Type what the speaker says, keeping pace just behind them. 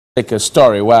A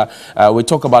story where we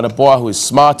talk about a boy who is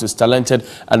smart, who is talented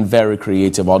and very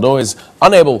creative. Although he is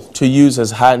unable to use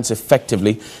his hands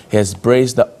effectively, he has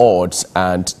braved the odds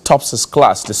and tops his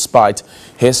class despite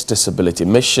his disability.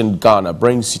 Mission Ghana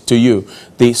brings to you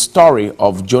the story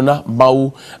of Jonah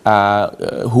Mau,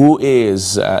 who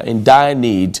is in dire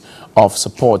need of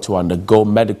support to undergo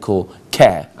medical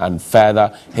care and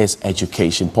further his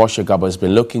education. Portia Gabo has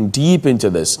been looking deep into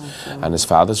this and his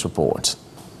father's report.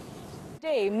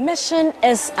 Mission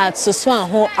is at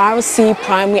Suswanho RC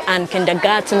Primary and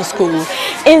Kindergarten School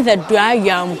in the Dry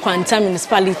Yam Kwanta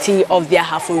municipality of the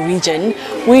Ahafo region.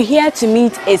 We're here to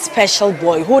meet a special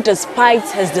boy who, despite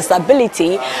his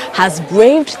disability, has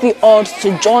braved the odds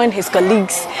to join his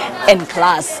colleagues in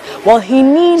class. Well, he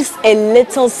needs a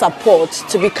little support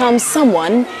to become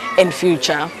someone in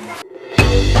future.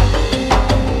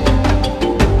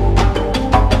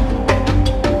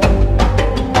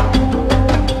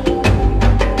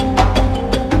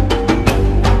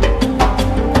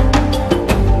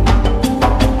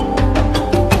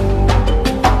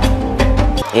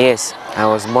 Yes, I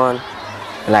was born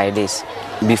like this.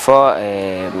 Before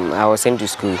I was sent to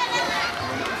school,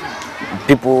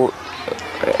 people,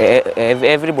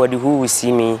 everybody who will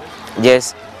see me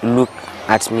just look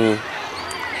at me.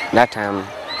 That time,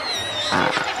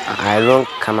 I don't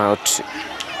come out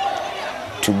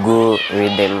to go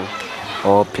with them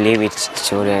or play with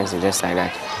children, just like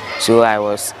that. So I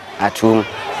was at home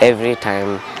every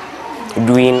time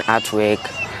doing artwork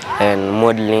and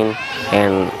modeling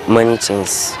and many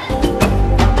things.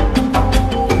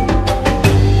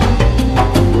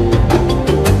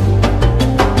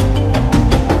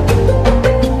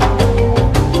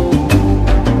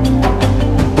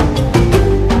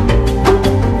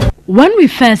 When we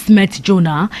first met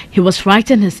Jonah, he was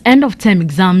writing his end-of-term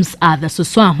exams at the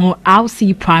Suswanho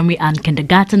RC Primary and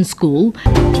Kindergarten School.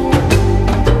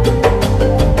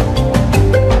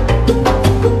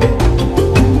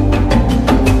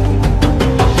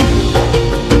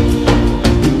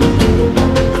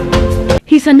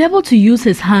 He's unable to use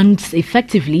his hands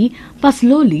effectively, but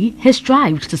slowly he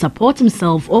strived to support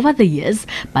himself over the years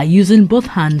by using both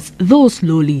hands, though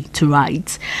slowly, to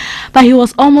write. But he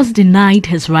was almost denied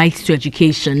his right to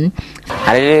education.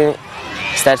 I didn't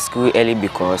start school early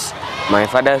because my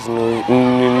father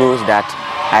knows that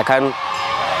I can't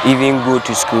even go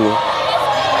to school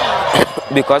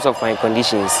because of my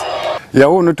conditions.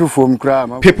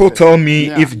 People tell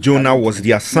me if Jonah was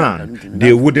their son,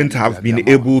 they wouldn't have been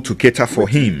able to cater for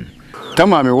him.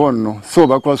 When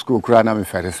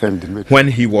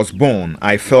he was born,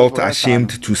 I felt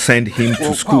ashamed to send him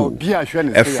to school.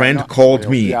 A friend called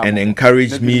me and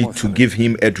encouraged me to give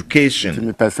him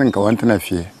education.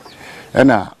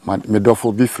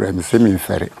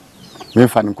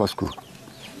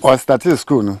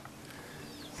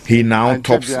 He now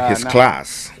tops his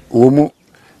class.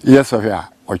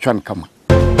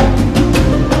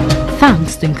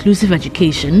 Thanks to inclusive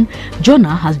education,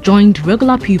 Jonah has joined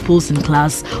regular pupils in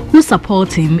class who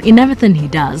support him in everything he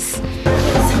does.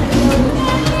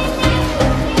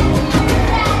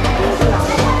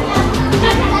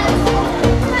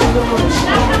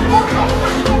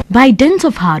 By dint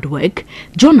of hard work,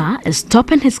 Jonah is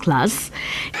topping his class.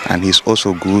 And he's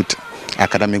also good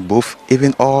academic, both,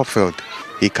 even all field.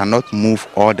 He cannot move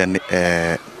all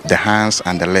the hands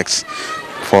and the legs.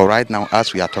 For right now,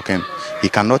 as we are talking, he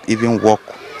cannot even walk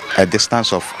a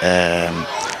distance of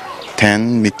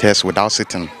 10 meters without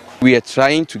sitting. We are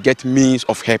trying to get means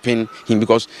of helping him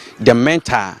because the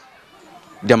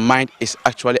mind is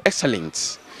actually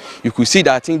excellent. You could see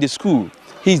that in the school,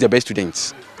 he's the best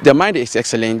student. The mind is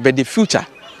excellent, but the future,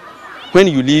 when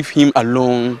you leave him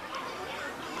alone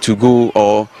to go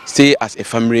or stay as a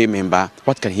family member,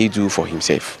 what can he do for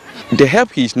himself? The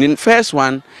help he's needing, first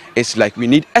one is like we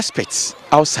need experts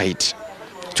outside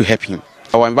to help him.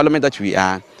 Our environment that we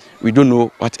are, we don't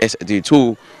know what else to do.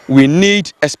 So we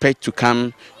need experts to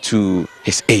come to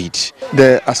his aid.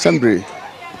 The assembly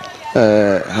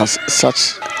has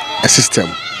such a system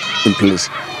in place,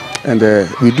 and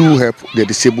we do help the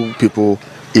disabled people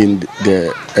in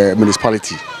the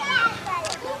municipality.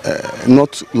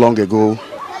 Not long ago,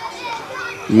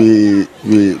 we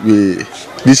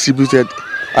distributed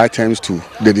items to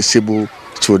the disabled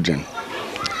children.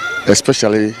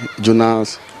 Especially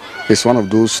Jonas is one of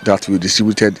those that we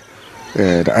distributed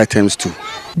the items to.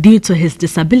 Due to his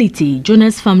disability,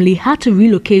 Jonah's family had to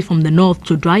relocate from the north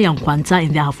to Dry Yam Kwanta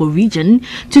in the Ahafo region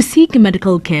to seek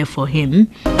medical care for him.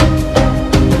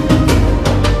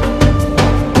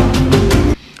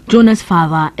 Jonah's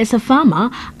father is a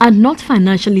farmer and not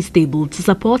financially stable to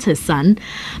support his son,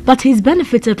 but he's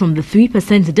benefited from the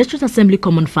 3% District Assembly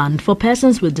Common Fund for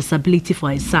persons with disability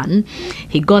for his son.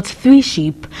 He got 3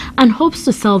 sheep and hopes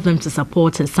to sell them to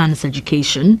support his son's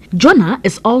education. Jonah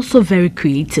is also very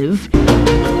creative.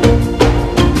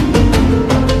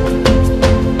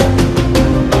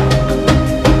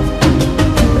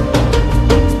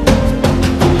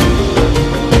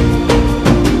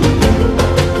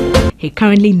 He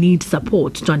currently needs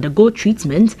support to undergo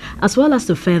treatment as well as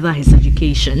to further his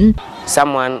education.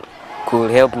 Someone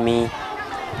could help me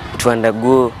to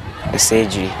undergo a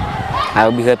surgery.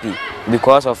 I'll be happy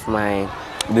because of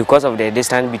the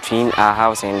distance between our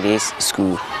house and this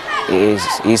school.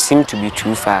 It seemed to be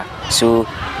too far. So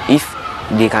if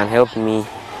they can help me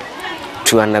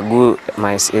to undergo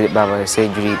my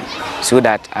surgery so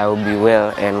that I will be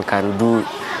well and can do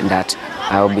that,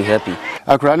 I will be happy.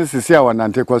 He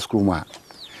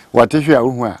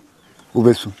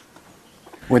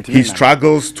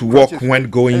struggles to walk when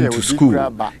going to school.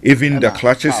 Even the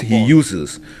crutches he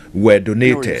uses were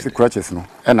donated.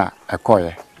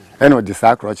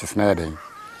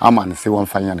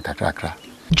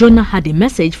 Jonah had a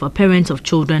message for parents of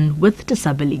children with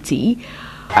disability.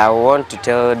 I want to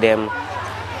tell them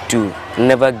to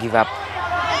never give up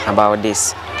about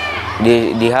this.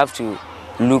 They have to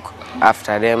look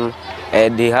after them.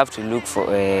 They have to look for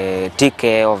take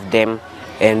care of them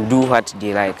and do what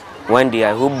they like. One day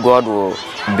I hope God will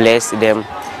bless them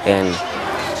and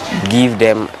give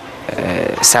them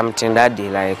something that they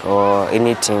like or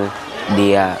anything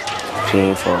they are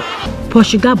praying for.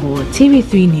 Porshigabo,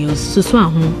 TV3 News,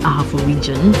 Suswahu, Ahafo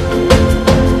Region.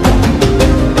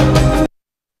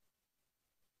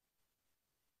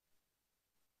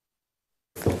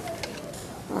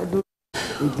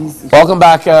 Welcome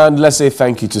back, and let's say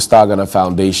thank you to Star Ghana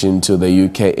Foundation, to the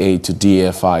UKA, to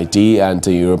DFID and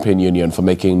to European Union for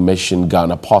making Mission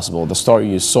Ghana possible. The story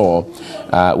you saw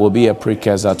will be a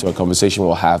precursor to a conversation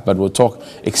we'll have, but we'll talk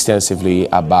extensively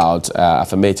about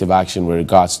affirmative action with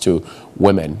regards to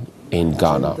women in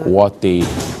Ghana, what the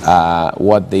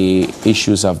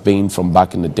issues have been from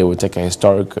back in the day. We'll take a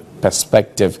historic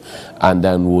perspective and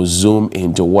then we'll zoom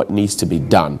into what needs to be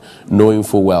done, knowing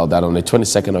full well that on the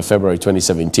 22nd of February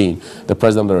 2017, the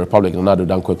President of the Republic, Nana Addo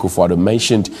Dankwa Akufo-Addo,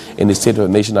 mentioned in the State of the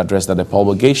Nation address that the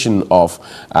promulgation of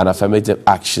an affirmative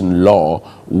action law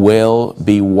will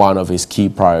be one of his key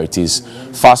priorities.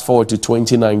 Fast forward to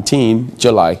 2019,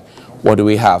 July. What do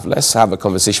we have? Let's have a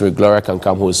conversation with Gloria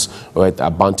Kankam, who's with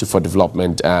Abantu for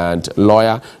Development, and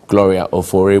lawyer Gloria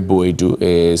Ofore-Boadu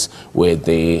is with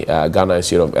the Ghana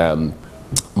Institute of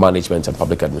Management and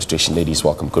Public Administration. Ladies,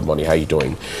 welcome. Good morning. How are you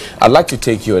doing? I'd like to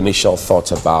take your initial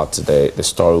thoughts about the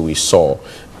story we saw,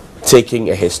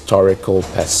 taking a historical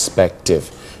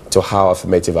perspective to how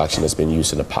affirmative action has been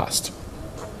used in the past.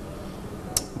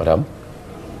 Madam?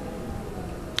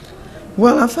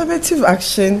 Well, affirmative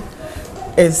action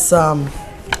is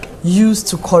used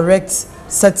to correct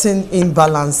certain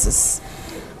imbalances.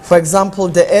 For example,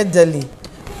 the elderly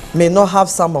may not have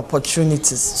some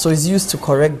opportunities, so it's used to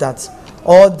correct that.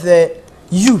 Or the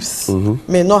youth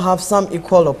may not have some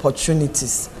equal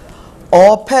opportunities.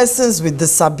 Or persons with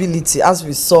disability, as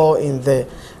we saw in the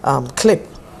clip.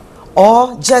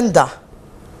 Or gender.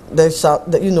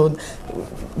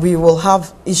 We will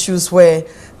have issues where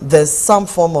there's some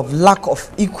form of lack of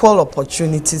equal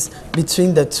opportunities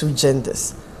between the two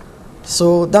genders.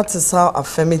 So that is how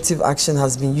affirmative action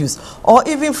has been used. Or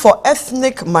even for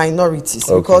ethnic minorities,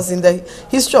 because in the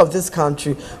history of this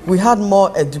country, we had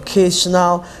more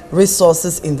educational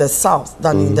resources in the south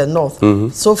than in the north.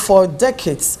 So for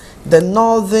decades, the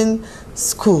northern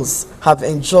schools have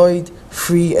enjoyed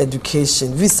free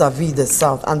education vis-a-vis the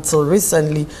south until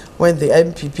recently when the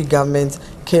MPP government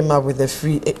came up with a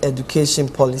free education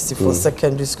policy for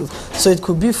secondary schools. So it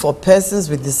could be for persons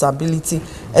with disability,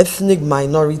 ethnic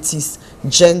minorities,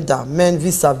 gender, men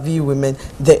vis-a-vis women,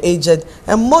 the aged,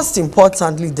 and most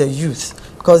importantly, the youth,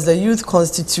 because the youth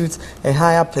constitutes a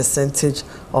higher percentage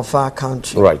of our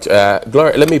country. Right.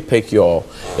 Gloria, let me pick your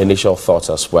initial thoughts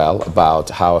as well about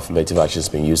how affirmative action has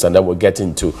been used, and then we'll get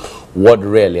into what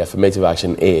really affirmative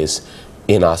action is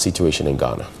in our situation in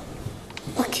Ghana.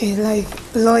 Okay, like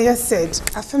the lawyer said,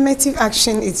 affirmative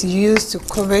action is used to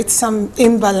correct some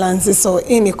imbalances or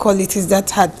inequalities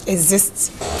that had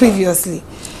existed previously.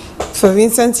 For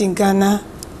instance, in Ghana,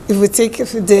 if we take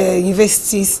the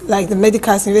universities, like the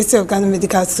University of Ghana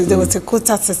Medical School, there was a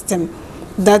quota system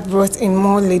that brought in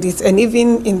more ladies, and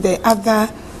even in the other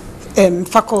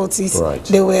faculties,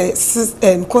 there were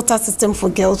quota system for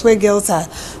girls, where girls are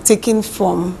taken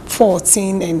from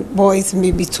 14 and boys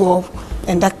maybe 12.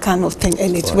 and that kind of thing,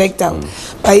 and it worked out.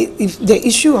 But if the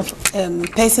issue of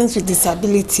persons with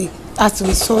disability, as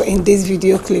we saw in this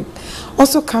video clip,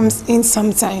 also comes in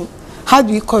sometime. How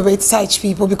do we correct such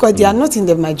people? Because they are not in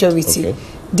the majority,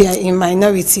 they are in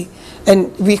minority.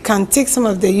 And we can take some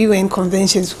of the UN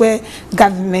conventions where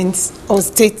governments or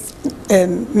state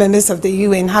members of the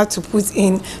UN have to put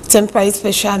in temporary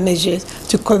special measures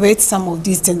to correct some of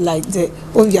these things, like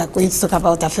what we are going to talk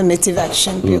about, affirmative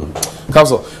action bill.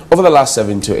 Council, over the last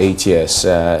 7 to 8 years,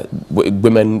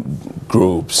 women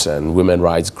groups and women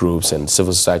rights groups and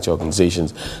civil society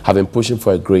organizations have been pushing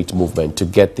for a great movement to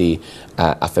get the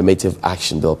affirmative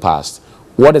action bill passed.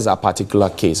 What is our particular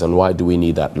case and why do we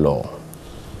need that law?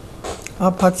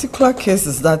 Our particular case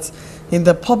is that in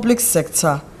the public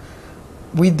sector,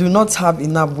 we do not have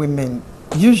enough women.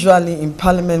 Usually in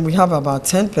parliament, we have about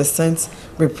 10%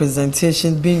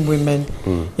 representation being women.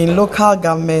 In local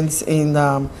governments, in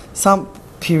some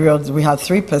periods, we had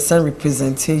 3%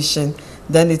 representation.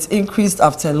 Then it increased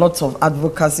after a lot of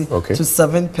advocacy to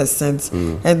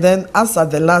 7%. And then as at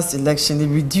the last election, it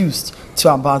reduced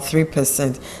to about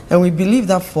 3%. And we believe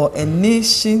that for a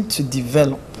nation to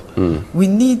develop, we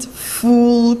need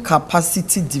full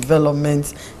capacity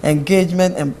development,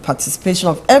 engagement, and participation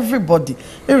of everybody,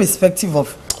 irrespective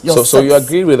of your sex. So you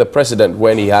agree with the president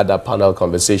when he had that panel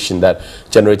conversation that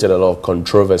generated a lot of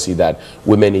controversy, that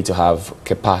women need to have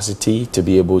capacity to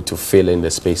be able to fill in the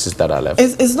spaces that are left?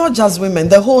 It's not just women,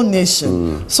 the whole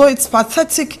nation. So it's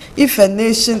pathetic if a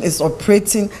nation is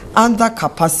operating under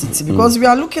capacity, because we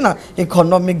are looking at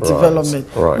economic development.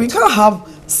 We can't have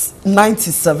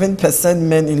 97%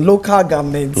 men in local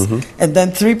governments and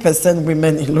then 3%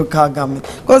 women in local government.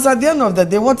 Because at the end of the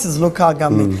day, what is local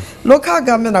government? Local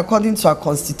government, according to our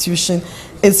constitution,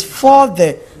 is for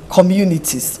the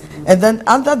communities. And then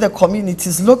under the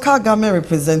communities, local government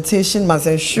representation must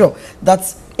ensure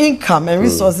that income and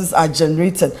resources are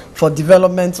generated for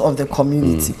development of the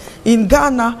community. In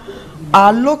Ghana,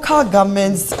 our local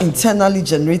government's internally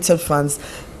generated funds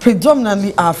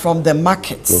predominantly are from the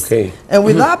markets. And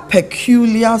with our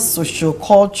peculiar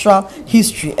socio-cultural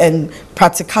history and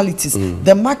practicalities,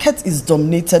 the market is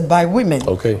dominated by women.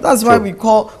 That's why we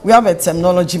have a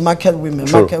terminology, market women,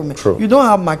 market women. You don't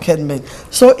have market men.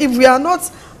 So if we are not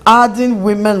adding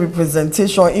women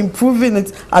representation or improving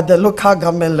it at the local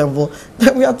government level,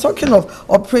 then we are talking of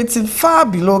operating far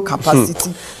below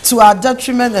capacity to our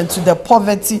detriment and to the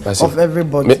poverty of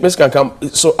everybody. Ms.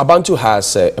 Kankam, so Abantu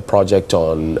has a project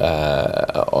on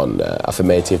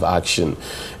affirmative action.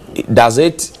 Does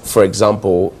it, for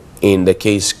example, in the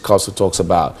case Council talks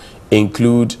about,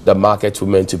 include the market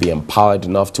women to be empowered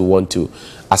enough to want to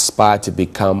aspire to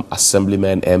become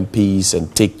assemblymen, MPs,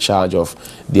 and take charge of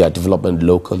their development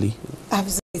locally?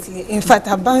 Absolutely. In fact,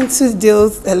 Abantu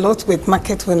deals a lot with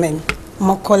market women.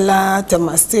 Mokola,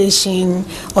 demonstration,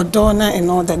 Odona,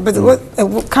 and all that.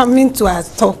 But coming to our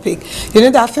topic, you know,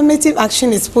 the affirmative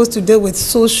action is supposed to deal with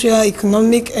social,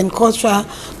 economic, and cultural,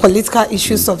 political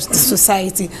issues of the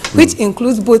society, which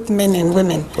includes both men and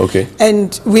women.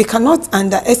 And we cannot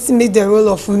underestimate the role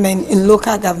of women in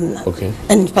local government,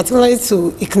 and particularly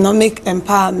to economic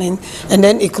empowerment, and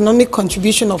then economic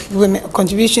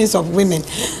contributions of women.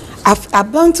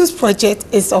 Abantu's project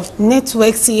is of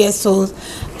network CSOs,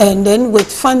 and then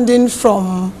with funding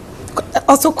from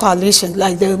also coalitions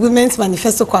like the Women's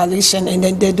Manifesto Coalition and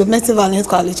then the Domestic Violence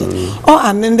Coalition. All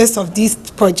are members of this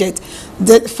project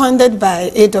funded by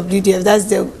AWDF, that's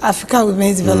the African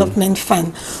Women's Development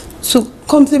Fund, to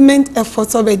complement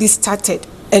efforts already started.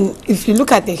 And if you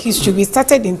look at the history, we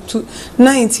started in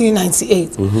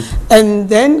 1998, and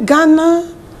then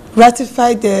Ghana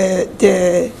ratified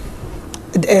the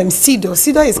CEDAW.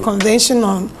 CEDAW is Convention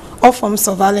on All Forms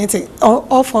of Violence,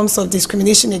 all forms of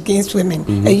discrimination against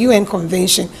women, a UN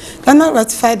convention. Ghana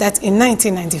ratified that in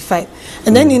 1995.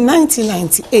 And then in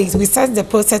 1998, we started the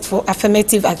process for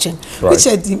affirmative action, which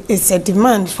is a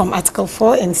demand from Article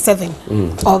 4 and 7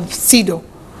 of CEDAW.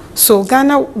 So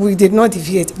Ghana, we did not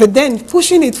deviate. But then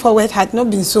pushing it forward had not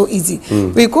been so easy.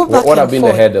 We go back What have been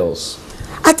the hurdles?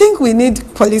 I think we need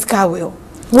political will.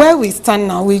 Where we stand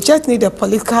now, we just need a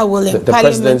political will in Parliament. The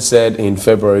president said in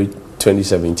February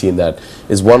 2017 that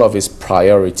is one of his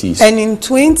priorities. And in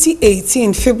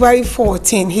 2018, February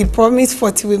 14, he promised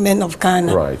 40 women of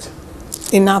Ghana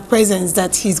in our presence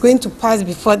that he's going to pass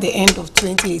before the end of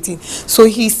 2018. So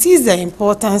he sees the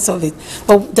importance of it.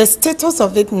 But the status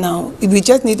of it now, we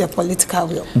just need a political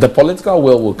will. The political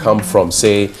will come from,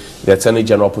 say, the Attorney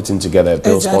General putting together a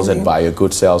bill sponsored by your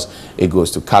good selves. It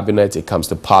goes to Cabinet, it comes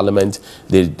to Parliament,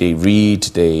 they read,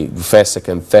 they first,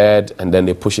 second, third, and then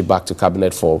they push it back to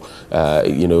Cabinet for,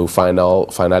 you know,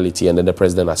 finality, and then the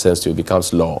President assents to it,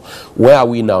 becomes law. Where are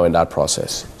we now in that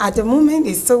process? At the moment,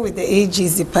 it's still with the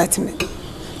AG's department.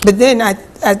 But then at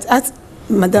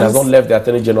Madam... Has not left the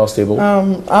Attorney General's table?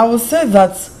 I would say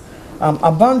that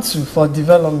Abantu for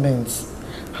Development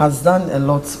has done a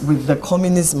lot with the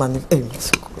communist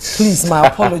manifesto. Please, my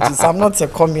apologies, I'm not a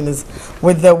communist.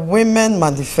 With the Women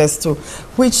Manifesto,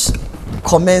 which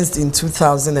commenced in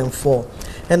 2004.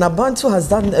 And Abantu has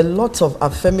done a lot of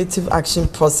affirmative action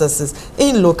processes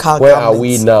in local governments. Where are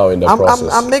we now in the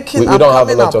process? We don't have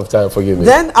a lot of time, forgive me.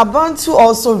 Then Abantu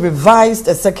also revised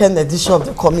a second edition of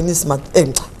the communist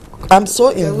I'm so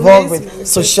involved with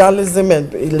socialism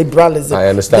and liberalism. I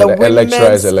understand. The electra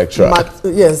is electra.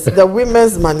 Yes, the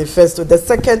Women's Manifesto. The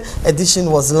second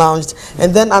edition was launched.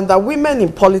 And then under Women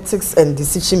in Politics and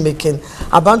Decision Making,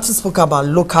 Abantu spoke about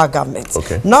local government.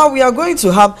 Okay. Now we are going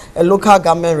to have a local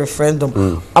government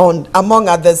referendum on, among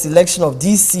others, election of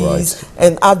DCs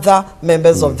and other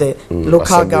members of the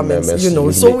local government. You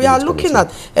know, so we are looking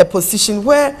at a position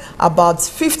where about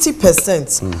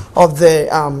 50% of the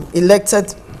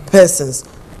elected persons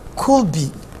could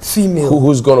be female.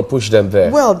 Who's going to push them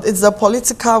there? Well, it's the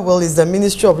political will, it's the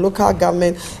Ministry of Local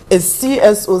Government, it's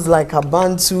CSOs like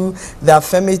Abantu, the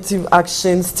affirmative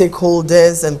action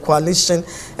stakeholders and coalition,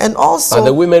 and also... Are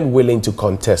the women willing to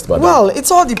contest, madam? Well,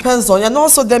 it all depends on, and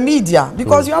also the media,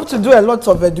 because you have to do a lot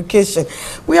of education.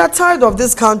 We are tired of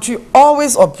this country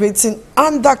always operating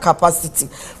under capacity.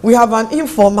 We have an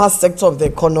informal sector of the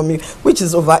economy, which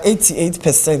is over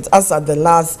 88%, as at the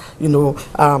last, you know,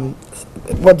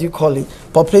 what do you call it,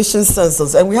 population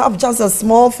census, and we have just a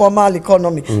small formal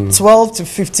economy, 12 to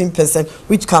 15%,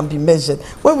 which can be measured.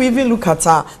 When we even look at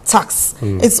our tax,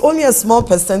 it's only a small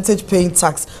percentage paying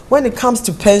tax. When it comes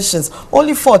to pensions,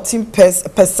 only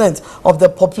 14% of the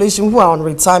population who are on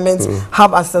retirement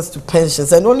have access to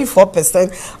pensions, and only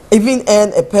 4% even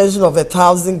earn a pension of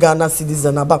 1,000 Ghana cedis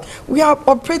and above. We are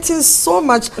operating so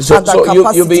much under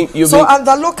capacity. So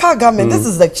under local government, this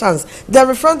is the chance. The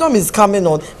referendum is coming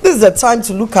on. This is the time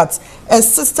to look at a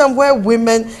system where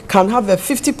women can have a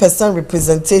 50%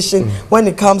 representation when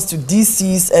it comes to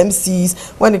DCs,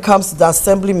 MCs, when it comes to the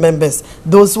assembly members,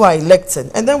 those who are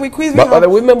elected. And then we could... But the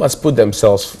women must put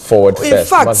themselves forward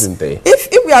first, mustn't they?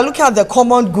 If we are looking at the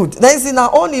common good, then it's in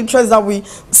our own interest that we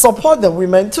support the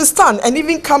women to stand and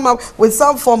even come up with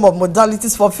some form of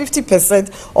modalities for 50%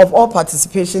 of all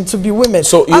participation to be women.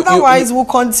 So otherwise, we'll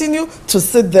continue to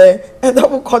sit there and then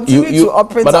we'll continue to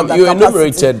operate under capacity. You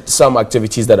enumerated some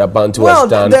activities that Abantu has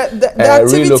done. The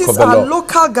activities are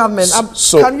local government.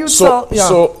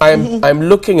 So I'm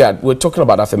looking at, we're talking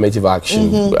about affirmative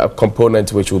action, a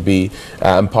component which will be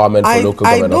empowerment for local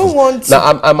government. I don't want to...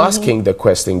 Now, I'm asking the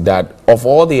question that of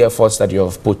all the efforts that you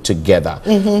have put together,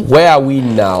 where are we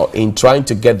now in trying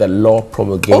to get the law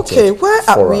promulgated? Okay,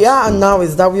 where we are now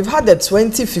is that we've had the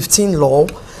 2015 law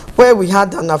where we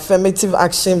had an affirmative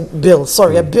action bill,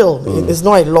 sorry, a bill, it's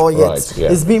not a law yet, right,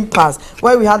 it's being passed,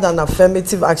 where we had an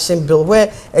affirmative action bill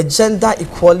where a gender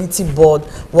equality board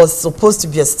was supposed to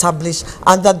be established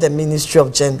under the Ministry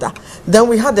of Gender. Then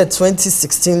we had the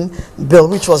 2016 bill,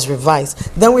 which was revised.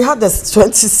 Then we had the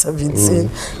 2017.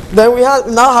 Then we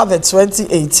now have a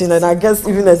 2018, and I guess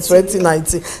even a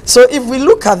 2019. So if we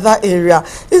look at that area,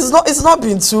 it's not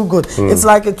been too good. It's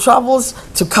like it travels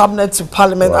to cabinet, to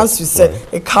parliament, as you said,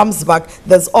 it comes back.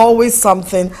 There's always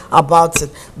something about it.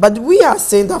 But we are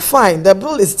saying that fine, the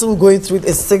bill is still going through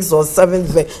a 6th or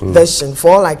 7th version,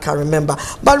 for all I can remember.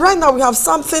 But right now we have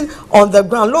something on the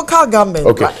ground, local government.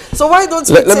 Okay. Right? So why don't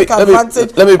we take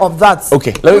advantage of that?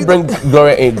 Okay, let me bring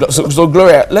Gloria in. So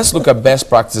Gloria, let's look at best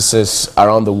practices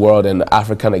around the world and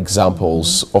African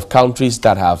examples of countries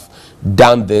that have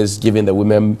done this, giving the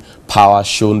women power,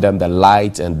 shown them the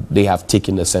light, and they have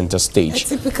taken the center stage.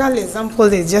 A typical example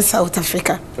is just South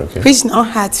Africa, which now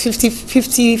had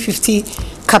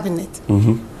 50-50 cabinet.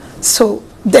 So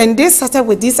then they started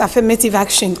with this affirmative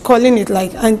action, calling it,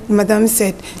 like Madam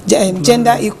said,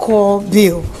 gender equal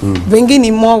bill, bringing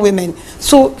in more women.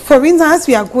 So, for instance,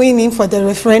 we are going in for the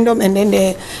referendum and then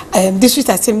the district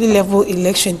assembly level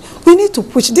election. We need to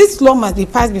push. This law must be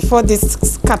passed before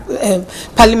this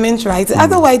parliament, right?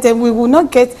 Otherwise, then we will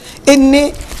not get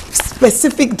any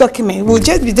specific document. We'll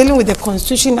just be dealing with the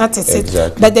Constitution Article,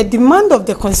 but the demand of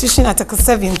the Constitution Article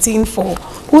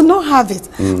 17.4 will not have it.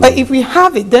 But if we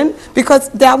have it, then because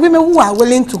there are women who are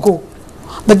willing to go,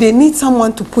 but they need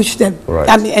someone to push them. Right.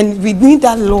 I mean, and we need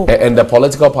that law. And the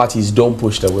political parties don't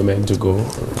push the women to go?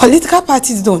 Political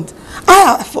parties don't.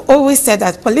 I have always said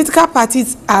that political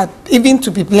parties are even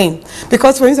to be blamed.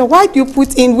 Because, for instance, why do you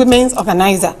put in women's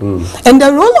organizer? And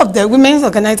the role of the women's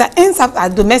organizer ends up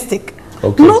as domestic.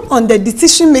 Okay. Not on the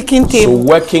decision-making table. So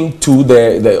working to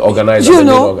the organizer, you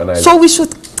know, so we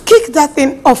should kick that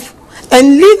thing off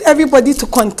and leave everybody to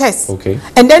contest. Okay.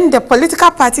 And then the political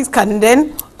parties can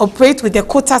then operate with the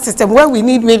quota system where we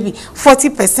need maybe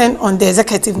 40% on the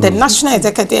executive, the national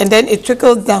executive, and then it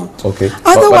trickles down. Okay.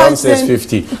 Otherwise, Madam says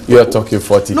 50. You are talking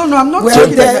 40. No, I'm not Well,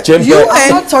 talking. I'm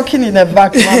not talking in a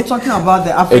vacuum. I'm talking about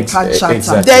the African Charter.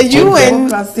 Exactly. The UN,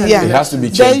 It has to be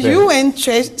the changed. UN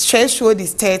threshold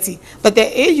is 30, but the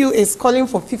AU is calling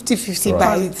for 50-50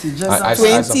 by I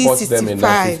support them in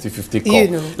that 50-50 call. You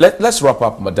know. Let's wrap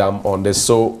up, Madam, on this.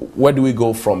 So where do we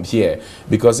go from here?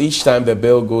 Because each time the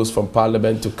bill goes from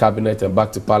Parliament to Cabinet and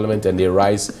back to Parliament and they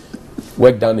rise,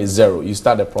 work done is zero. You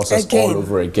start the process all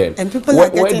over again. And people where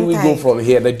do we go from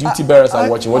here? The duty bearers are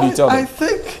watching. What do you tell them?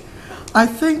 I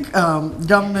think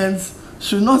governments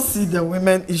should not see the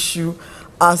women issue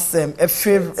as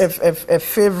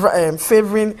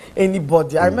favoring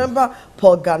anybody. I remember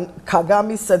Paul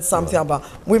Kagame said something about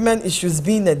women issues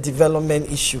being a development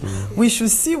issue. We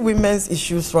should see women's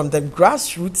issues from the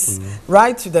grassroots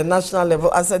right to the national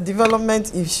level as a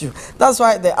development issue. That's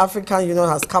why the African Union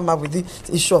has come up with the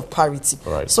issue of parity.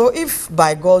 Right. So if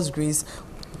by God's grace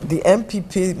the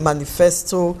MPP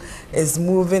manifesto is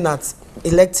moving at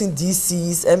electing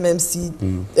DCs, MMC,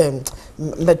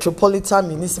 metropolitan,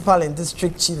 municipal and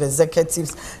district chief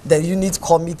executives, the unit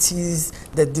committees,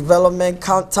 the development,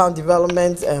 town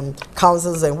development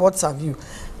councils and what have you.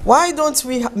 Why don't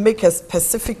we make a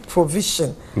specific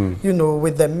provision, you know,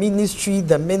 with the ministry,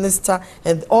 the minister,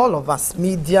 and all of us,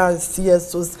 media,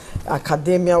 CSOs,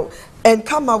 academia, and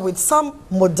come up with some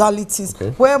modalities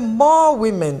where more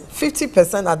women,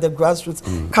 50% at the grassroots,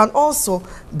 can also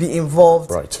be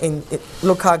involved in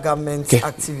local government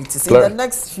activities in the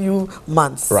next few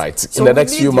months. Right. So in the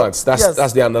next few months.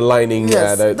 That's the underlining.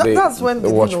 Yes. That's when the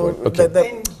watchword.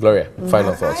 Okay. Gloria,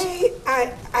 final thoughts.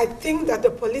 I think that the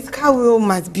political will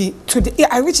must be today.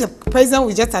 I wish the president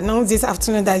would just announce this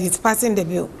afternoon that he's passing the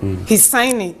bill. He's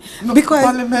signing because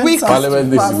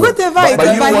Parliament is whatever.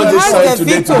 But you want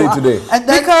to sign today. And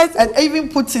then, and even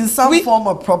put in some form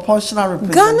of proportional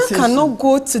representation. Ghana cannot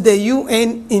go to the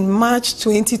UN in March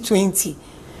 2020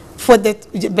 for the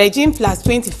Beijing plus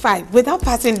 25 without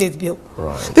passing this bill.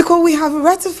 Right. Because we have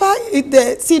ratified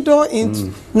the CEDAW in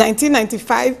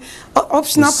 1995,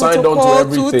 optional protocol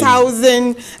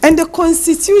 2000, and the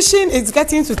constitution is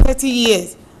getting to 30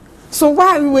 years. So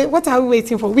what are we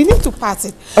waiting for? We need to pass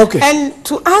it. Okay. And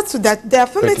to add to that, the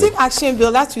affirmative action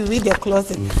bill, as we read the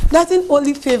clauses, doesn't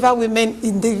only favor women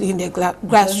in the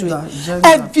grassroots.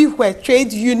 Everywhere,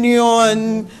 trade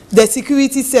union, the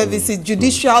security services,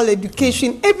 judicial,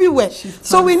 education, everywhere.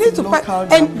 So we need to pass,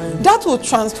 and that will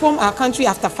transform our country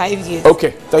after 5 years.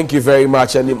 Okay, thank you very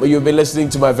much. And you've been listening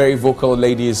to my very vocal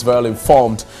lady, is well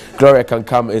informed. Gloria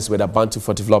Kankam is with Abantu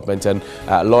for Development, and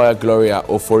lawyer Gloria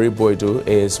Ofori-Boadu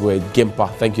is with GIMPA.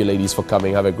 Thank you, ladies, for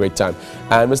coming. Have a great time.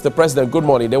 And Mr. President, good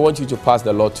morning. They want you to pass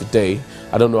the law today.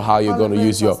 I don't know how you're going to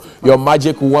use your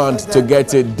magic wand to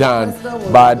get it done,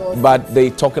 but they're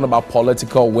talking about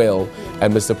political will.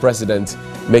 And Mr. President,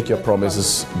 make your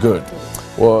promises good.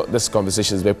 Well, this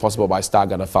conversation is made possible by Star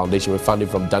Ghana Foundation with funding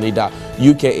from Danida,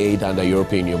 UK Aid, and the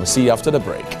European Union. We'll see you after the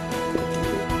break.